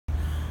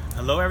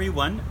Hello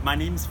everyone, my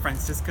name is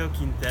Francisco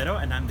Quintero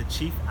and I'm the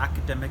Chief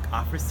Academic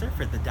Officer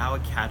for the Tao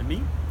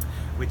Academy,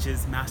 which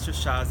is Master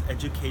Sha's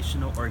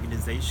educational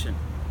organization.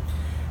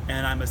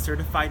 And I'm a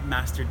certified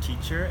master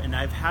teacher, and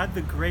I've had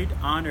the great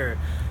honor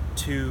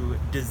to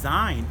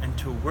design and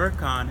to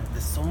work on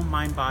the Soul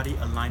Mind Body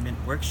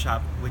Alignment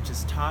Workshop, which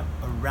is taught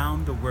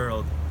around the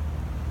world.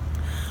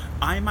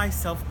 I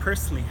myself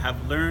personally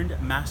have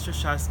learned Master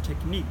Sha's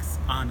techniques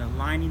on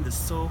aligning the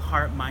soul,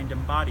 heart, mind,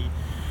 and body,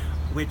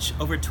 which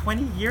over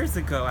 20 years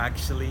ago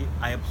actually,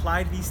 I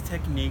applied these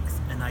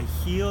techniques and I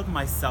healed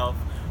myself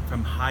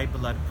from high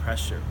blood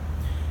pressure.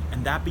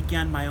 And that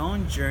began my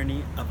own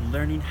journey of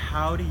learning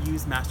how to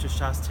use Master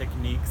Sha's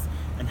techniques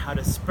and how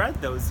to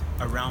spread those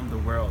around the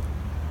world.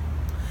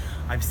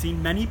 I've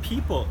seen many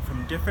people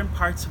from different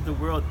parts of the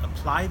world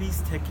apply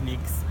these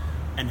techniques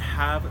and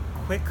have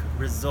quick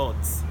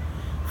results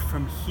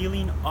from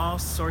healing all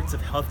sorts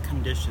of health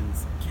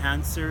conditions: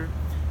 cancer,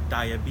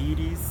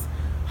 diabetes,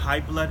 high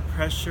blood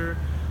pressure,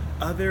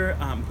 other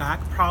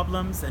back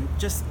problems, and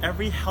just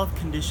every health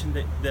condition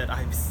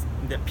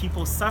that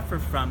people suffer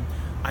from.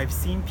 I've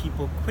seen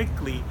people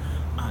quickly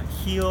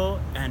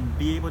heal and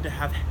be able to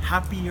have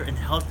happier and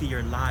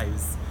healthier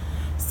lives.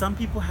 Some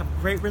people have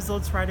great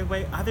results right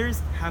away.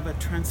 Others have a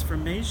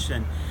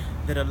transformation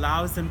that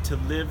allows them to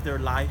live their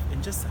life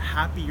in just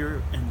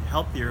happier and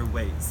healthier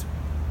ways.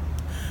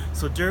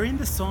 So during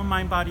the Soul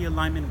Mind Body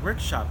Alignment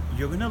Workshop,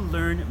 you're going to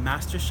learn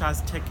Master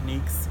Sha's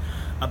techniques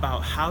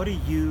about how to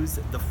use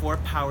the 4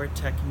 power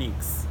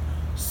techniques: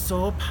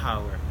 soul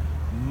power,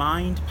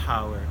 mind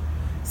power,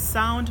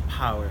 sound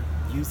power,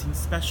 using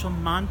special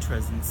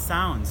mantras and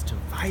sounds to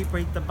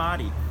vibrate the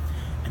body,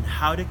 and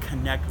how to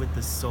connect with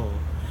the soul,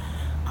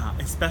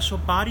 and special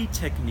body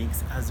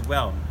techniques as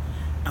well.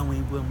 And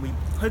when we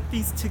put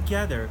these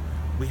together,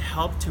 we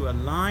help to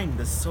align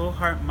the soul,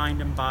 heart,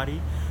 mind, and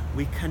body.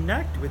 We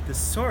connect with the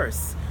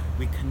source.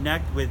 We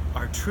connect with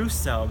our true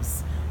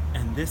selves.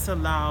 And this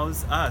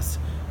allows us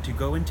to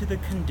go into the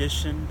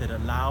condition that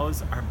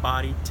allows our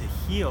body to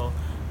heal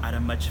at a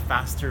much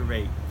faster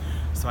rate.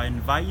 So I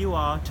invite you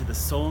all to the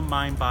Soul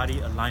Mind Body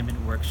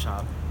Alignment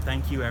Workshop.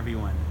 Thank you,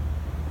 everyone.